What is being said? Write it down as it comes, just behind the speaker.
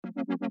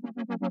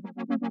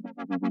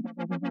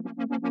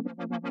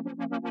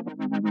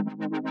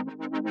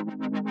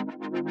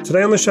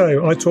Today on the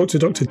show, I talk to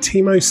Dr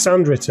Timo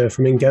Sandritter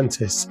from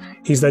Ingentis.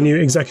 He's their new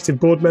executive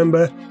board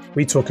member.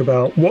 We talk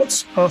about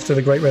what's after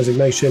the Great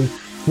Resignation,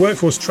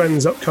 workforce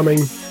trends upcoming,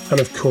 and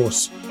of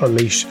course,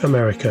 Unleash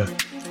America.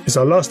 It's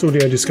our last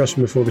audio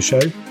discussion before the show.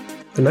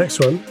 The next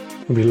one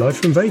will be live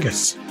from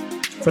Vegas.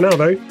 For now,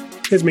 though,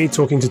 here's me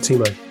talking to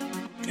Timo.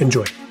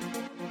 Enjoy.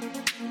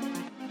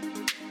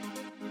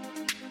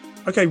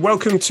 Okay,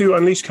 welcome to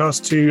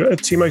Unleashcast to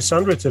Timo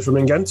Sandritter from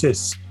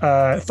Ingentis.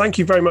 Thank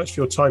you very much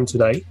for your time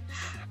today.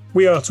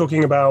 We are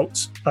talking about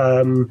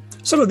some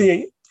of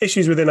the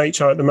issues within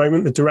HR at the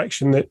moment, the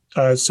direction that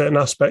certain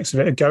aspects of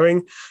it are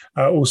going,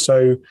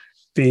 also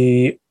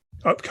the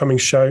upcoming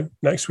show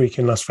next week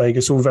in Las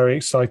Vegas, all very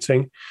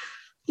exciting.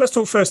 Let's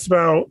talk first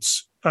about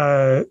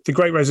the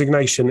Great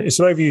Resignation. It's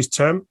an overused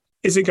term.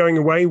 Is it going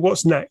away?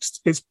 What's next?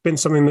 It's been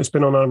something that's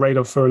been on our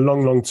radar for a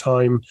long, long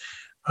time.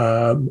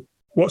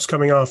 What's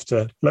coming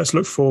after? Let's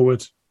look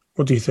forward.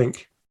 What do you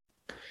think?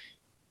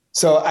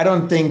 So I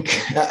don't think,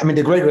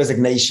 the Great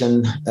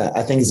Resignation,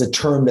 I think is a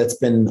term that's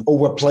been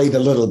overplayed a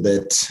little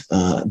bit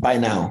by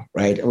now,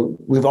 right?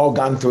 We've all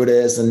gone through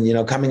this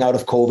and, coming out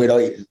of COVID,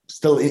 or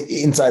still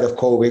inside of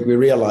COVID, we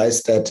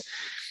realized that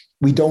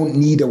we don't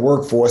need a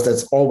workforce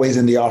that's always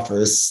in the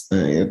office.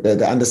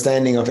 The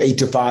understanding of 8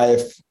 to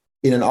 5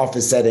 in an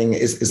office setting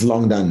is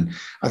long done.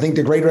 I think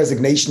the Great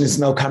Resignation is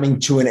now coming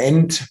to an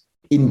end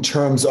in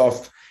terms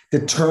of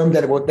the term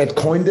that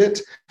coined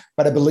it.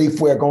 But I believe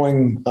we're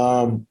going,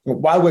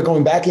 while we're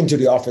going back into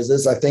the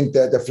offices, I think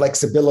that the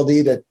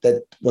flexibility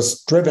that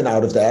was driven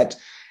out of that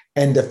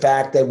and the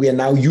fact that we are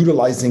now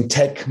utilizing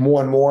tech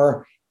more and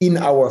more in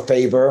our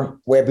favor,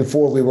 where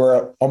before we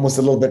were almost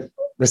a little bit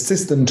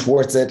resistant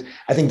towards it,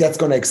 I think that's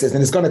going to exist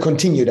and it's going to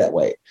continue that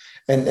way.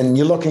 And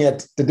you're looking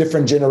at the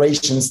different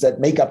generations that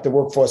make up the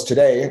workforce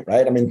today,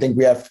 right? I think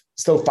we have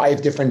still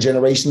 5 different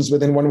generations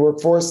within one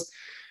workforce.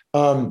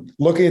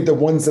 Looking at the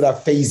ones that are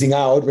phasing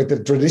out with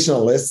the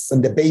traditionalists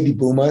and the baby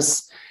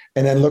boomers,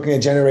 and then looking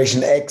at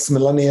Generation X,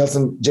 millennials,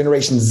 and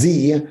Generation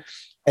Z,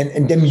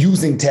 and them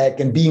using tech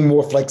and being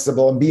more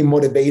flexible and being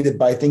motivated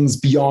by things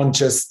beyond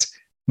just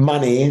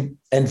money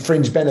and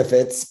fringe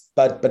benefits,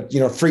 but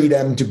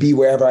freedom to be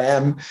wherever I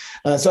am.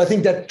 So I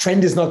think that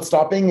trend is not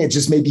stopping. It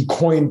just may be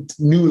coined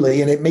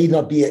newly, and it may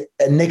not be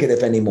a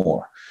negative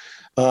anymore.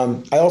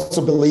 I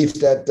also believe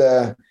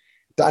that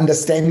the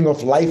understanding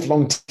of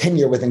lifelong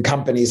tenure within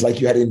companies like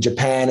you had in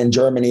Japan and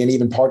Germany and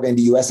even partly in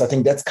the US, I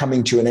think that's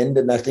coming to an end.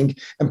 And I think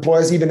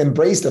employers even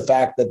embrace the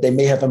fact that they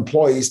may have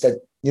employees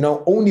that,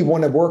 only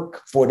want to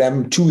work for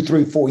them 2,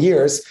 3, 4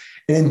 years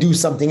and then do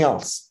something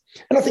else.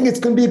 And I think it's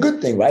going to be a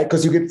good thing, right?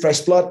 Because you get fresh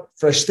blood,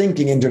 fresh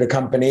thinking into the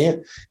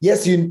company.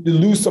 Yes, you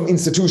lose some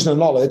institutional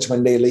knowledge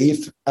when they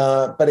leave.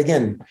 But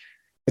again,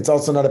 it's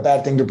also not a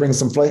bad thing to bring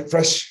some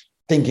fresh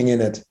thinking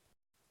in it.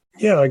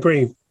 Yeah, I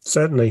agree.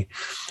 Certainly.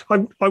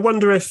 I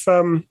wonder if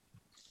the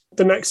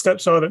next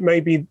steps are that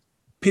maybe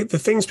the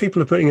things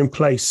people are putting in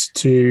place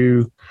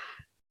to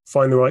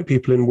find the right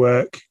people in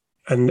work,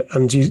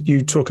 and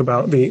you talk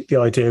about the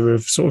idea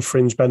of sort of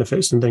fringe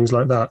benefits and things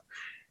like that.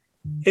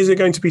 Is it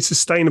going to be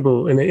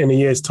sustainable in a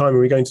year's time? Are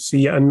we going to see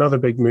yet another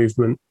big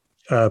movement,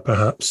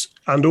 perhaps?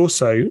 And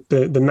also,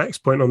 the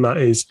next point on that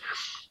is,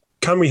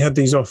 can we head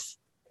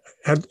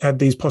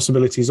these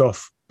possibilities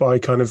off by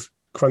kind of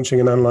crunching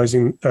and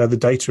analysing the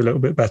data a little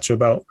bit better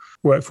about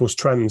workforce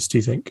trends, do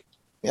you think?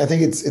 I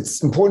think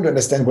it's important to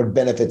understand what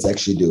benefits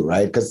actually do,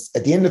 right? Because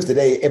at the end of the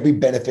day, every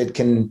benefit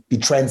can be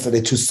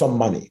translated to some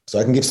money. So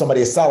I can give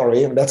somebody a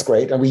salary, and that's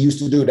great. And we used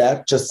to do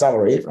that, just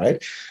salary,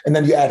 right? And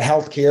then you add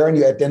healthcare, and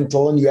you add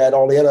dental, and you add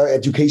all the other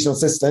educational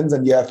systems,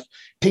 and you have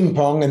ping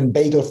pong and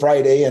bagel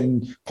Friday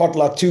and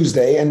potluck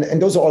Tuesday. And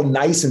those are all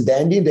nice and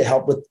dandy, and they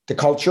help with the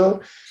culture,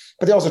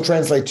 but they also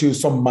translate to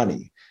some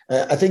money.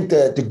 I think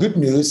the good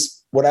news,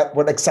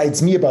 what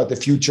excites me about the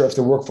future of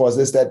the workforce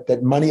is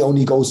that money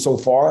only goes so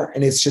far,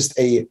 and it's just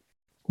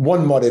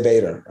one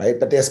motivator, right?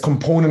 But there's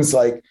components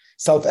like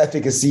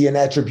self-efficacy and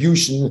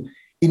attribution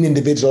in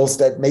individuals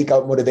that make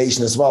out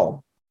motivation as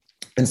well.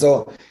 And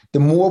so the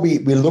more we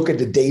look at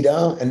the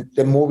data and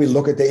the more we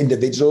look at the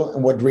individual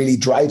and what really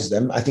drives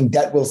them, I think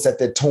that will set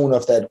the tone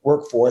of that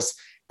workforce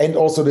and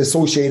also the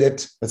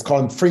associated, let's call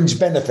them fringe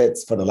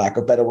benefits, for the lack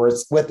of better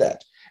words, with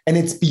that. And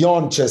it's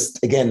beyond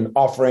just, again,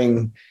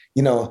 offering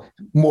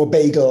more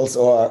bagels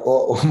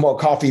or more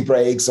coffee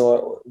breaks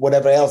or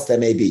whatever else there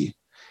may be.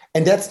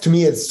 And that's, to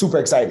me, it's super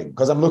exciting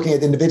because I'm looking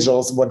at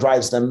individuals, what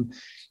drives them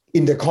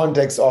in the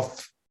context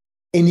of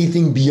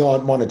anything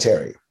beyond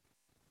monetary.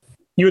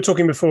 You were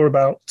talking before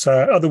about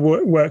other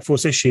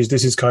workforce issues.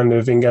 This is kind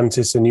of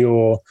Ingentis and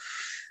your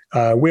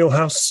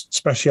wheelhouse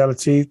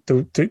speciality,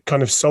 the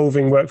kind of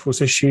solving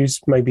workforce issues,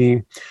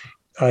 maybe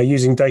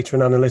using data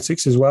and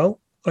analytics as well.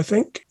 I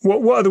think.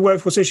 What other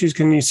workforce issues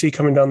can you see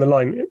coming down the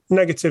line,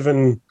 negative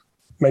and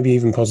maybe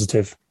even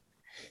positive?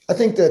 I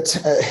think that,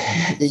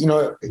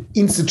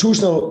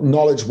 institutional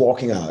knowledge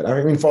walking out.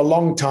 I mean, for a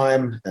long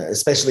time,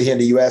 especially here in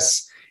the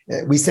US,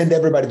 we send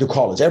everybody to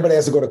college. Everybody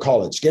has to go to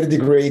college, get a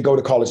degree, go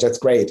to college. That's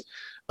great.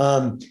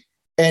 And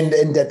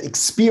And that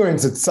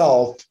experience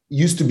itself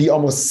used to be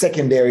almost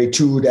secondary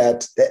to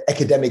the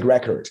academic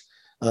record.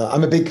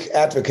 I'm a big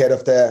advocate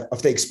of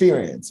the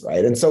experience,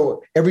 right? And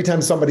so every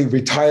time somebody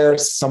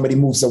retires, somebody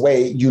moves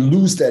away, you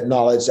lose that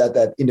knowledge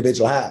that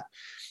individual had.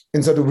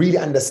 And so to really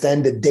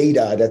understand the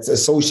data that's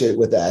associated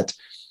with that,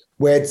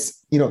 where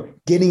it's,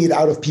 getting it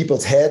out of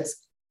people's heads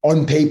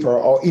on paper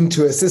or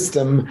into a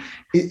system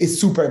is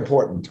super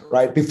important,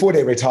 right? Before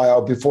they retire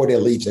or before they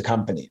leave the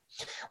company.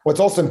 What's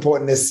also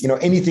important is,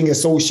 anything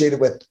associated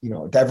with,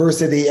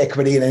 diversity,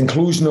 equity, and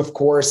inclusion, of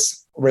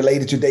course,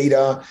 related to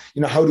data.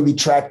 How do we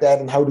track that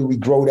and how do we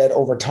grow that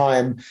over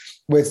time?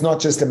 Where it's not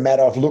just a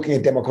matter of looking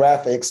at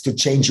demographics to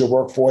change your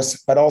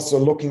workforce, but also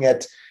looking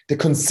at the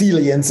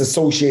consilience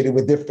associated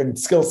with different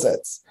skill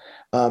sets.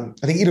 I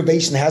think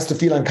innovation has to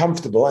feel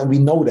uncomfortable, and we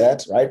know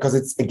that, right? Because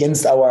it's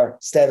against our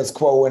status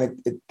quo, and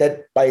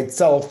that by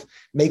itself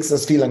makes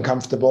us feel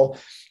uncomfortable.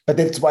 But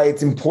that's why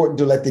it's important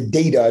to let the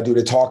data do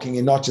the talking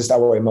and not just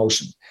our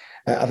emotion.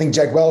 I think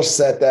Jack Welch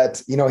said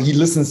that, he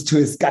listens to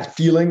his gut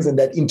feelings and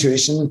that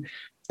intuition.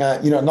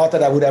 Not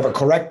that I would ever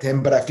correct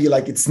him, but I feel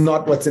like it's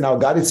not what's in our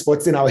gut, it's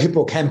what's in our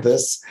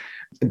hippocampus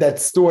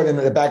that's stored in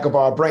the back of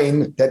our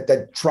brain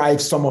that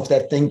drives some of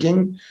that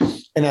thinking.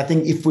 And I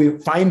think if we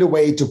find a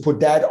way to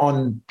put that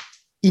on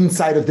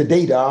inside of the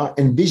data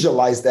and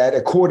visualize that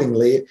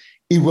accordingly,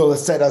 it will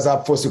set us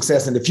up for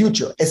success in the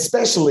future,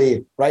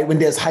 especially right when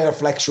there's higher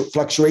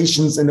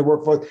fluctuations in the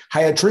workforce,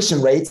 higher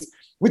attrition rates,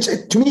 which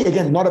to me,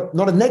 again, not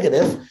a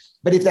negative,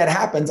 but if that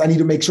happens, I need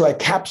to make sure I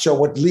capture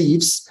what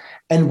leaves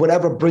and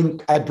whatever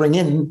I bring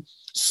in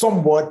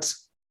somewhat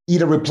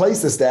either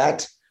replaces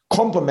that,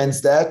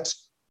 complements that,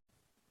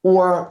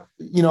 or,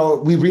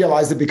 we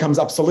realize it becomes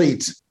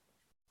obsolete.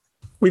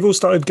 We've all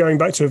started going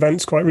back to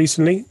events quite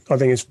recently. I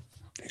think it's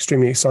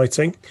extremely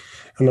exciting,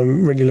 and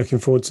I'm really looking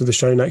forward to the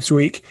show next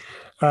week.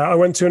 I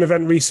went to an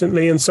event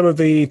recently, and some of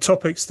the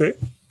topics that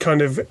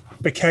kind of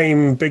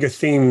became bigger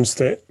themes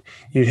that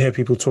you'd hear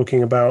people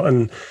talking about,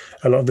 and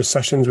a lot of the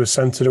sessions were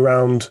centered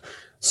around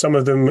some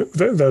of them.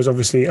 There was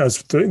obviously,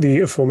 as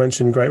the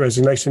aforementioned Great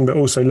Resignation, but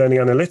also learning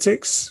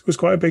analytics was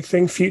quite a big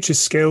thing, future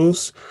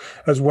skills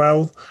as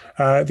well,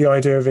 the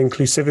idea of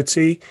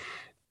inclusivity.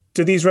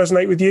 Do these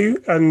resonate with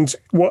you? And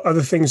what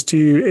other things do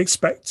you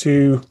expect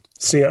to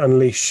see at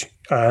Unleash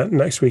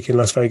next week in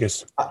Las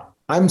Vegas?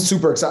 I'm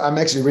super excited. I'm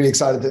actually really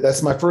excited.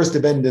 That's my first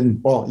event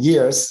in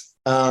years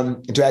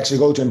to actually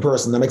go to in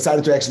person. I'm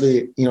excited to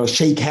actually,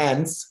 shake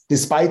hands.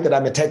 Despite that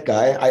I'm a tech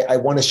guy, I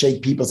want to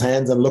shake people's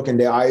hands and look in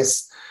their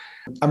eyes.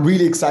 I'm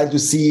really excited to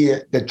see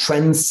the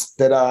trends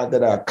that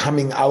are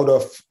coming out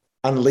of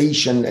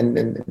Unleash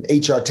and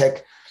HR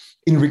tech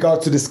in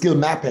regards to the skill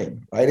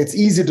mapping. Right? It's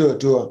easy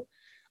to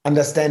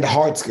understand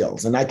hard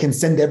skills, and I can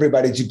send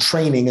everybody to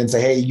training and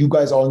say, hey, you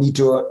guys all need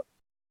to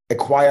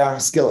acquire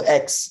skill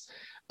X.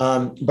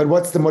 But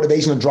what's the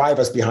motivational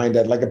drivers behind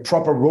that? Like a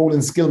proper role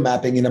in skill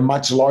mapping in a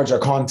much larger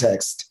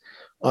context.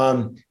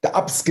 The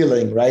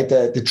upskilling, right?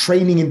 The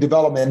training and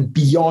development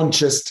beyond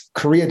just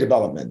career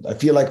development. I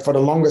feel like for the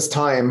longest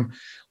time,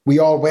 we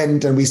all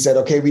went and we said,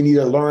 okay, we need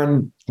to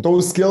learn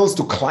those skills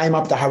to climb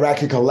up the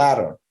hierarchical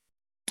ladder.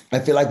 I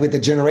feel like with the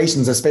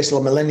generations,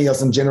 especially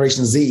millennials and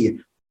Generation Z,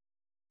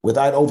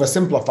 without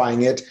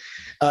oversimplifying it,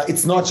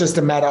 it's not just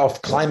a matter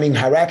of climbing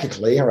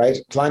hierarchically, right?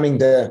 Climbing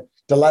the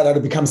ladder to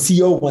become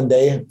CEO one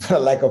day, for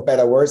lack of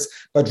better words,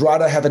 but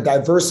rather have a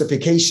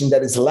diversification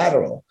that is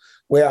lateral,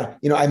 where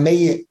I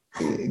may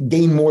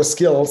gain more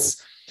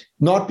skills,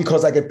 not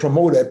because I get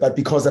promoted, but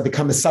because I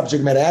become a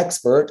subject matter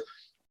expert,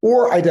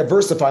 or I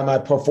diversify my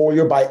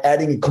portfolio by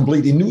adding a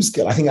completely new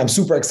skill. I think I'm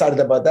super excited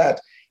about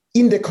that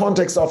in the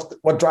context of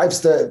what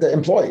drives the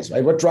employees,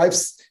 right?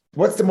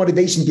 What's the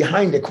motivation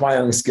behind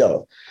acquiring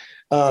skill,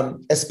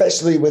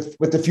 especially with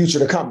the future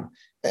to come?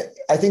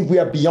 I think we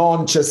are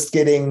beyond just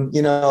getting,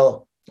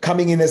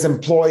 coming in as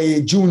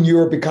employee,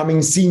 junior,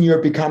 becoming senior,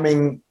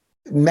 becoming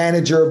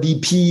manager,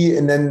 VP,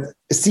 and then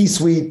a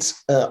C-suite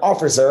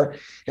officer.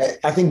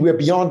 I think we're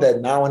beyond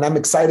that now. And I'm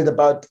excited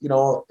about,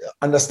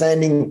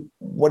 understanding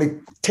what it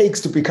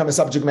takes to become a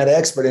subject matter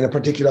expert in a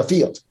particular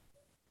field.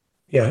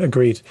 Yeah,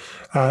 agreed.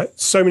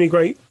 So many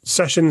great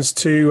sessions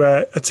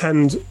to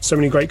attend, so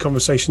many great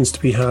conversations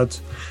to be had.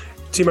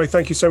 Timo,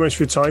 thank you so much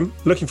for your time.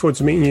 Looking forward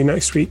to meeting you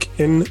next week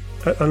in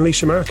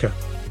Unleash America.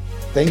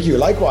 Thank you.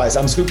 Likewise.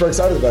 I'm super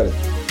excited about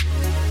it.